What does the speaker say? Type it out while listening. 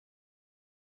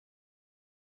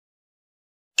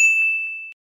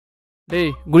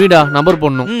டேய் குனிடா நம்பர்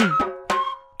போடணும்.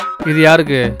 இது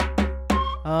யாருக்கு?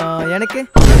 எனக்கு.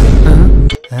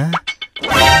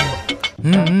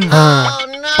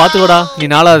 பாத்துக்கோடா நீ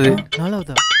நாலாவது.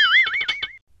 நாலாவதா?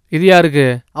 இது யாருக்கு?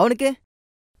 அவனுக்கு.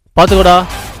 பாத்துக்கோடா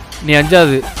நீ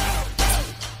அஞ்சாவது.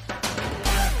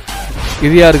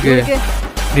 இது யாருக்கு?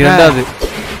 நீ ரெண்டாவது.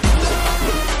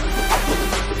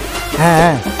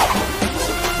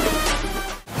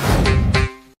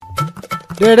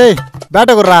 டேய் டேய்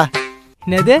பேட்டை குடுறா.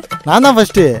 என்னது? நான் தான்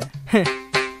ஃபர்ஸ்ட்.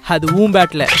 அது உன்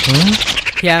பேட்ல.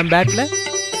 என் பேட்ல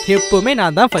எப்பவுமே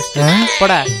நான் தான் ஃபர்ஸ்ட்.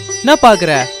 போடா. என்ன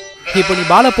பாக்குற? இப்போ நீ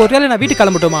பால போறியா நான் வீட்டுக்கு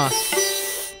கிளம்பட்டுமா?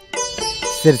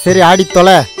 சரி சரி ஆடி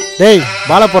தொலை. டேய்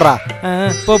பால போடுறா.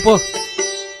 போ போ.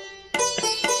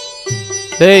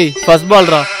 டேய் ஃபர்ஸ்ட்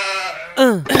பால்ரா.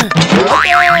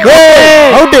 டேய்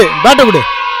அவுட். பேட்டை குடு.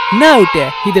 என்ன அவுட்?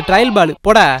 இது ட்ரையல் பால்.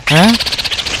 போடா.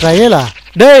 ட்ரையலா?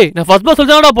 டேய் நான் ஃபர்ஸ்ட் பால்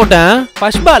சொல்லிட்டாடா போட்டேன்.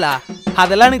 ஃபர்ஸ்ட் பாலா?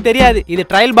 அதெல்லாம் எனக்கு தெரியாது. இது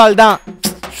ட்ரையல் பால் தான்.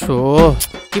 ஷோ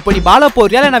இப்போ நீ பால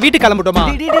போறியா நான் வீட்டுக்கு கிளம்பட்டுமா?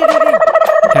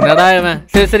 என்னடா இவன்?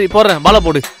 சரி சரி போடுறேன். பால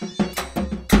போடு.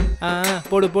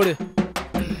 போடு போடு.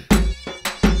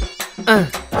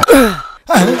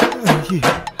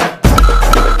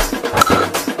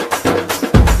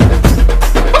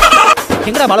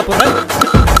 எங்கடா பால போடுற?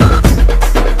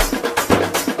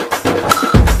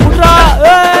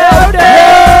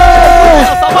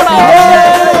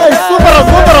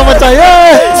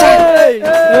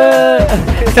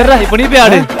 சரிடா இப்போ நீ போய்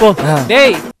ஆடு போ.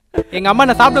 டேய் எங்க அம்மா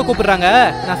நான் சாப்பிட கூப்பிடுறாங்க.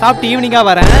 நான் சாப்பிட்டு ஈவினிங்கா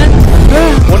வரேன்.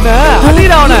 ஒண்ணு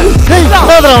அடிடா அவனை. டேய்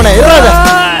இறாதடா அவனை. இறாத.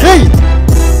 டேய்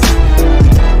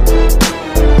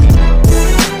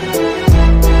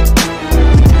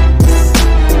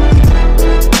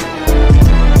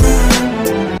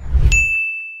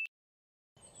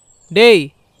டேய்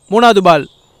மூணாவது பால்.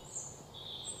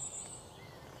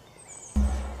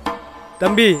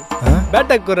 தம்பி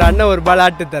பேட்டக்கு ஒரு அண்ணன் ஒரு பால்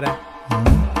ஆட்டு தரேன்.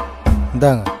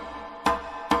 இந்தாங்க.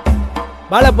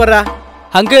 பால போடுறா.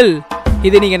 அங்கிள்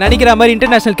இது நீங்க நினைக்கிற மாதிரி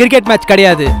இன்டர்நேஷனல் கிரிக்கெட் மேட்ச்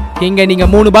கிடையாது. இங்க நீங்க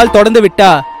 3 பால் தொடர்ந்து விட்டா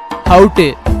அவுட்.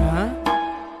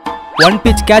 1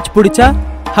 பிட்ச் கேட்ச் பிடிச்சா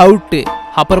அவுட்.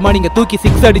 அப்புறமா நீங்க தூக்கி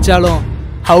 6 அடிச்சாலும்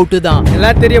அவுட் தான்.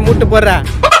 எல்லாம் தெரியும். மூட்டு போடுற.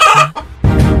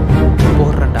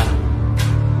 போடுறேன்டா.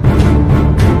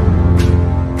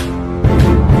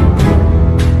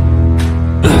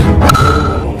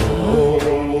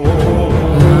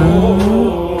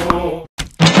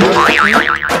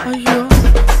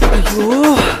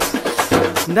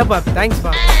 இந்தப்பா தேங்க்ஸ்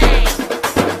பா.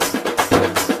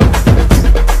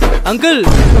 அங்கிள்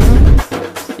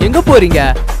எங்க போறீங்க?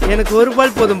 எனக்கு ஒரு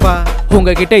பால் போதும்பா.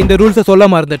 உங்ககிட்ட இந்த ரூல்ஸை சொல்ல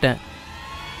மறந்துட்டேன்.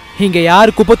 இங்க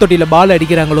யார் குப்பை தொட்டியில பால்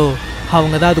அடிக்கிறாங்களோ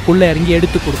அவங்க தான் அதுக்குள்ள இறங்கி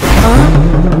எடுத்து கொடுக்கணும்.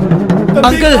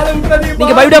 அங்கிள்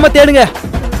நீங்க பயப்படாம தேடுங்க.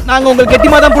 நாங்க உங்களுக்கு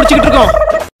கெட்டிமா தான் புடிச்சிட்டு இருக்கோம்.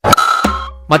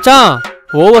 மச்சான்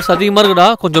ஓவர்ஸ் அதிகமா இருக்குடா.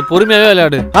 கொஞ்சம் பொறுமையாவே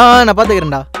விளையாடு. நான்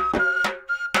பாத்துக்கிறேன்டா.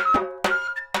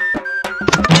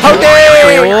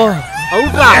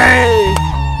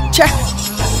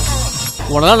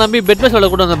 உனதான் நம்பி பெட் மேட்ச் விளையாட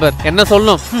கூட வந்தேன். என்ன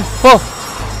சொல்லணும் போ.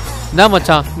 என்ன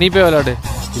மச்சான் நீ போய் விளையாடு.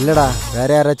 இல்லடா வேற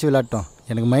யாராச்சும் விளையாட்டோம்.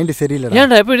 எனக்கு மைண்டு சரியில்லை.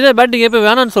 ஏன்டா எப்போ இதான் பேட்டிங் எப்போ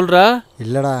வேணான்னு சொல்ற?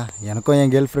 இல்லடா எனக்கும்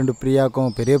என் கேர்ள் ஃப்ரெண்டு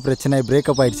பிரியாக்கும் பெரிய பிரச்சனை.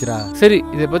 பிரேக்கப் ஆயிடுச்சுடா. சரி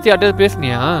இதை பத்தி யார்கிட்ட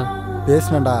பேசுனியா?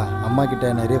 பேசினேன்டா அம்மா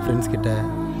கிட்ட நிறைய ஃப்ரெண்ட்ஸ் கிட்ட.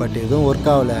 பட் எதுவும்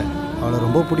ஒர்க் ஆகல. அவளை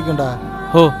ரொம்ப பிடிக்கும்டா.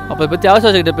 ஓ அப்போ பத்தி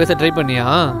ஆஸ்ட்ராலஜி கிட்ட பேச ட்ரை பண்ணியா?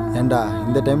 ஏண்டா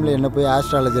இந்த டைம்ல என்ன போய்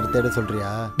ஆஸ்ட்ராலஜர் தேட சொல்றியா?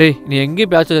 டேய் நீ எங்கேயும்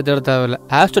போய் ஆஸ்ட்ராலஜி தேட தேவையில்ல.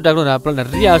 ஆஸ்ட்ரோடாக்னு ஒரு ஆப்ல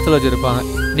நிறைய ஆஸ்ட்ராலஜி இருப்பாங்க.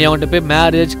 நீ அவன்கிட்ட போய்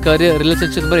மேரேஜ் கரியர்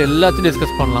ரிலேஷன்ஷிப் மாதிரி எல்லாத்தையும்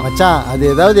டிஸ்கஸ் பண்ணலாம். மச்சான் அது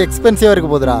ஏதாவது எக்ஸ்பென்சிவா இருக்க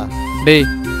போதுடா. டேய்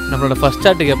நம்மளோட ஃபர்ஸ்ட்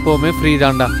சாட்டுக்கு எப்பவுமே ஃப்ரீ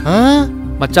தான்டா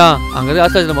மச்சான். அங்கே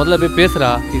ஆஸ்ட்ராலஜியில் முதல்ல போய் பேசுறா.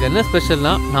 இது என்ன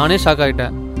ஸ்பெஷல்னா நானே ஷாக்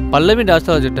ஆகிட்டேன். பல்லவி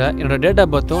ஆஸ்ட்ராலஜிட்ட என்னோட டேட்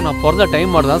ஆஃப் பர்த்தும் நான் பிறந்த டைம்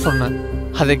மட்டும் தான் சொன்னேன்.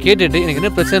 அதை கேட்டுட்டு எனக்கு என்ன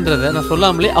பிரச்சனைன்றதை நான்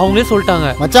சொல்லாமலே அவங்களே சொல்லிட்டாங்க.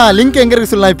 மச்சான் லிங்க் எங்க இருக்கு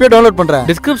சொல்லலாம். இப்பவே டவுன்லோட் பண்றேன்.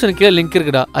 டிஸ்கிரிப்ஷன் கீழே லிங்க்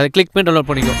இருக்குடா. அதை கிளிக் பண்ணி டவுன்லோட்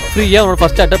பண்ணிக்கோ. ஃப்ரீயா உன்னோட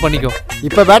ஃபர்ஸ்ட் சார்ட்டை பண்ணிக்கோ.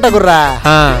 இப்போ பேட்டா குடுறா.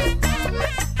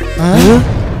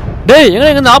 டேய்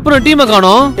எங்க இந்த ஆப்போனன்ட் டீமை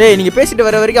காணோம். டேய் நீங்க பேசிட்டு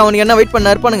வர வரைக்கும் அவனுக்கு என்ன வெயிட்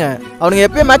பண்ண இருப்பானுங்க. அவனுங்க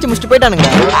எப்பவே மேட்ச் முடிச்சிட்டு போயிட்டானுங்க.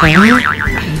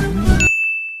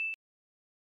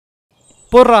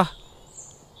 போடுறா.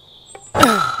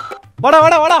 வாடா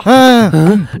வாடா வாடா.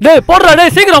 டேய் போடுறா.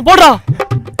 டேய் சீக்கிரம் போடுறா.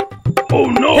 Oh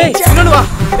no. ஏய் இன்னொரு வா.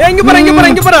 ஏய் இங்க பாரு இங்க பாரு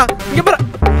இங்க பாரு. இங்க பாரு.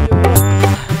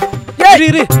 ஏய்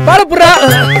இரு பால புறா.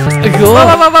 ஐயோ வா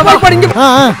வா வா பாரு இங்க.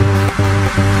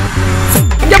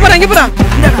 இங்க பாரு இங்க பாரு.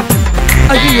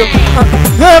 ஐயோ.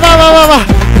 வா வா வா வா.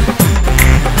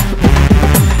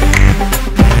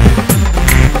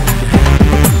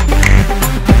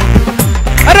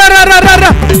 அரா அரா அரா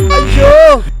அரா. ஐயோ.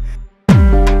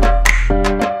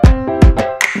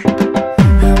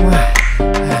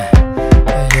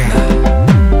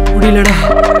 முடியலடா.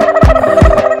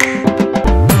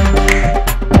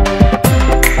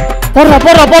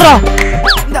 போடுறா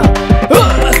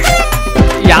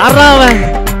யாரா அவன்?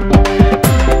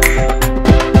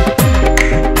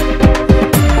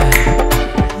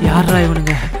 யாரா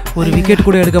இவனுங்க? ஒரு விக்கெட்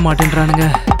கூட எடுக்க மாட்டேன்றானுங்க.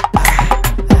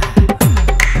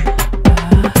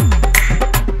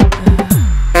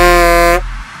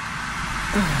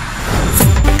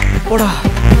 போடா.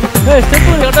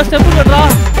 ஸ்டெப்பு கட்டா.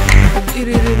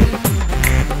 இரு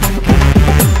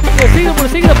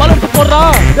சீக்கிரம் பால் எடுத்து போடுறா.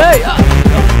 டேய்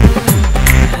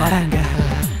வாடாங்க.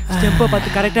 ஸ்டெப்பை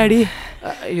பார்த்து கரெக்டா அடி.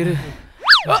 இரு.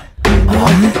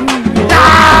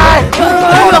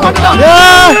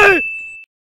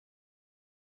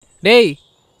 டேய்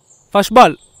ஃபர்ஸ்ட்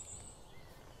பால்.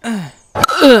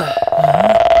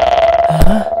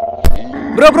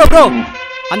 ப்ரோ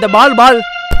அந்த பால்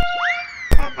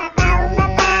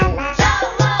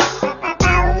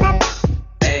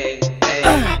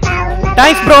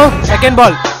thanks bro. Second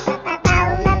ball.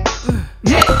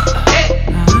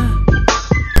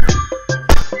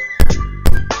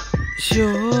 Show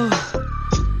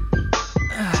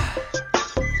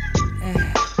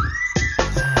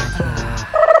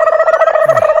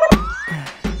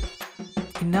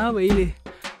என்ன வெயிலு.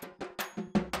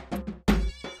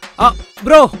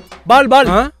 ப்ரோ பால்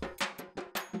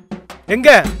எங்க?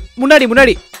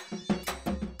 முன்னாடி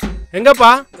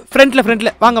எங்கப்பா? ஃப்ரண்ட்ல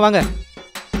வாங்க.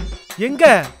 எங்க?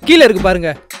 கீழே இருக்கு பாருங்க.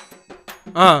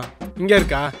 இங்க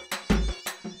இருக்கா?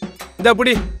 இந்த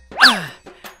புடி.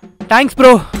 Thanks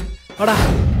bro. வாடா.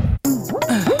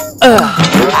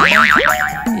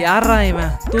 யாரா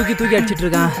இவன் தூக்கி அடிச்சிட்டு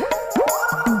இருக்கான்?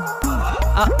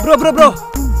 ப்ரோ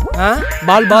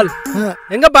பால்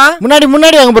எங்கப்பா? முன்னாடி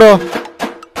வாங்க ப்ரோ.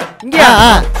 இங்கயா?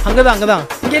 அங்கதான்.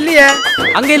 இங்க இல்லையே.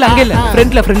 அங்க இல்ல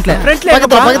ஃப்ரண்ட்ல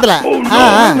பக்கத்துல.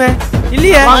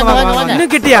 இல்லையே. வாங்க.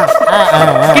 இன்னும் கிட்டியா?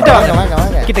 கிட்ட வாங்க.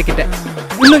 கிட்ட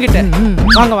இன்னும் கிட்ட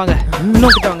வாங்க.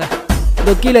 இன்னும் கிட்ட வாங்க.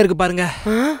 இதோ கீழே இருக்கு பாருங்க.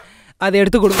 அதை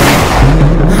எடுத்து கொடுங்க.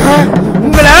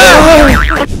 உங்களா?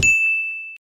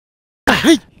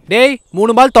 டேய்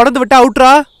 3 பால் தொடர்ந்து விட்டா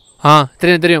அவுட்ரா.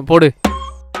 தெரியும் போடு.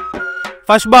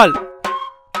 First ball.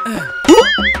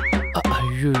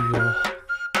 ஐயோ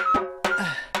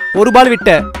ஒரு பால்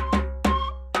விட்ட.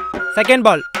 Second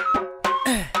ball.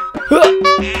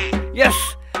 எஸ்.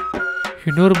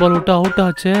 இன்னொரு பால் விட்டா அவுட்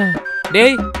ஆச்சே.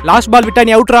 டேய் லாஸ்ட் பால் விட்டா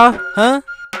நீ அவுட்ரா.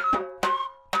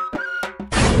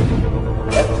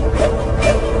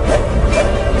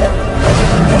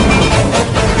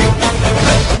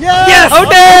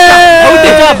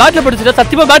 பேட்ல படுச்சுடா.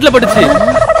 சத்தியமா பேட்ல படுச்சு.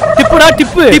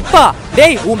 டிப்பா.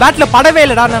 டேய் உன் பேட்ல படவே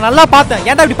இல்லடா. நான் நல்லா பார்த்தேன்.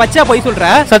 ஏன்டா இப்படி பச்சையா போய் சொல்ற?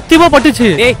 சத்தியமா பட்டுச்சு.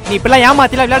 டேய் நீ இப்பெல்லாம்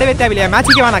ஏமாத்திலாம் விளையாடவே தேவையில்லையா?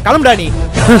 மேட்சுக்கு வேணா, கிளம்புடா நீ.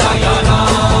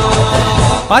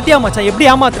 பாத்தியா மச்சான் எப்படி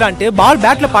ஏமாத்துறான்ட்டு? பால்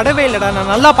பேட்ல படவே இல்லடா.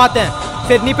 நான் நல்லா பார்த்தேன்.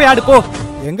 சரி நீ போய் ஆடு போ.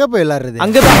 எங்க போய் விளையாடுறது?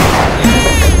 அங்கதான்.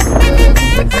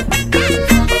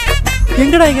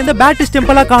 எங்கடா இங்க இந்த பேட்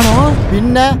ஸ்டெம்ப் எல்லாம் காணோம்?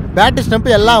 பின்ன பேட் ஸ்டெம்ப்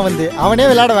எல்லாம் வந்து அவனே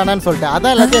விளையாட வேணாம்னு சொல்லிட்டேன்.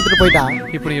 அதான் எல்லாத்தையும் எடுத்துட்டு போயிட்டான்.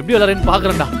 இப்போ எப்படி விளையாடுறேன்னு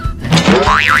பாக்குறேன்டா.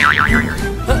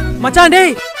 மச்சான்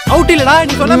டேய் அவுட் இல்லடா.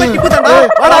 நீ சொன்ன மாதிரி டிப்பு தான்டா.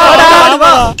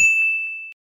 வா.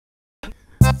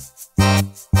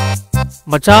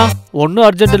 மச்சான் ஒன்னும்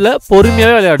அர்ஜென்ட் இல்ல,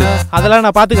 பொறுமையாவே விளையாடு. அதெல்லாம்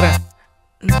நான் பாத்துக்கிறேன்.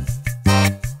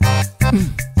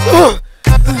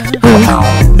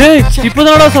 டேய்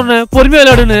இப்பதானடா சொன்னேன் பொறுமையா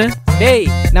விளையாடுன்னு. டேய்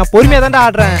நான் பொறுமையா தான்டா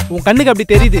ஆடுறேன். உன் கண்ணுக்கு அப்படி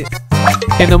தெரியுது.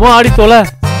 என்னமோ ஆடி தொலை.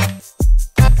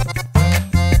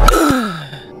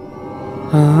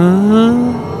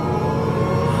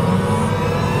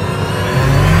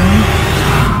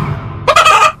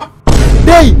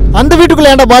 டேய் அந்த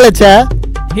வீட்டுக்குள்ள ஏன்டா பால் வச்ச?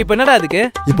 இப்போ என்னடா அதுக்கு?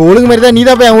 இப்போ ஒழுங்கு மாதிரி தான் நீ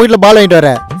தான் போய் அவங்க வீட்டுல பால் வாங்கிட்டு வர.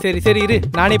 சரி இரு,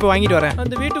 நானே இப்போ வாங்கிட்டு வரேன்.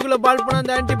 அந்த வீட்டுக்குள்ள பால் போனா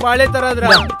அந்த ஆன்ட்டி பாலே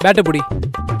தராதுடா. பேட்டை புடி.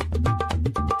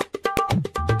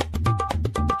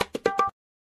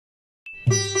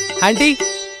 ஆன்ட்டி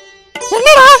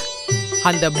என்னடா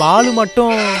அந்த பால்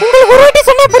மட்டும் உங்களுக்கு ஒரு வாட்டி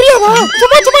சொன்னா புரியாதா?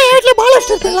 சும்மா ஏட்ல பால்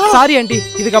அடிச்சிட்டீங்களா? சாரி ஆன்ட்டி,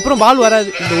 இதுக்கு அப்புறம் பால் வராது.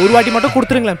 இந்த ஒரு வாட்டி மட்டும்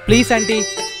கொடுத்துருங்களேன் ப்ளீஸ் ஆன்ட்டி.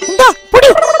 இந்தா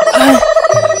புடி.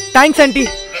 Thanks aunty,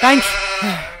 thanks.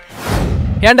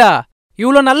 ஏண்டா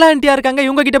இவ்வளோ நல்ல ஆன்ட்டியா இருக்காங்க,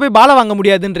 இவங்க கிட்ட போய் பாலை வாங்க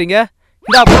முடியாதுன்றீங்க?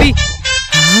 இந்தா புடி.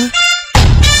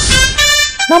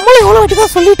 நம்மளும் எவ்வளோ வாட்டி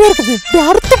தான் சொல்லிட்டே இருக்குது. இப்படி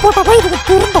அறுத்து போட்டா தான் இதுக்கு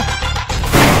திருந்தோம்.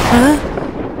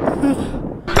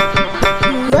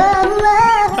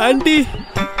 ஆன்ட்டி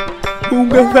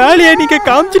உங்க வேலையை நீங்க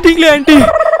காமிச்சிட்டீங்களே ஆன்ட்டி.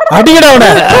 அடிங்கடா அவனை.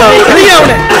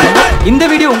 இந்த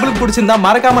வீடியோ உங்களுக்கு பிடிச்சிருந்தா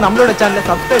மறக்காம நம்மளோட சேனலை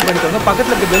சப்ஸ்கிரைப் பண்ணிக்கோங்க.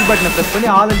 பக்கத்துல இருக்க பெல் பட்டனை பிரஸ் பண்ணி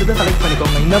ஆல் இன்ட்டு செலக்ட்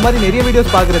பண்ணிக்கோங்க. இந்த மாதிரி நிறைய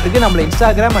வீடியோஸ் பார்க்கறதுக்கு நம்மள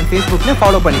இன்ஸ்டாகிராம் அண்ட் ஃபேஸ்புக்ல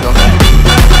ஃபாலோ பண்ணிக்கோங்க.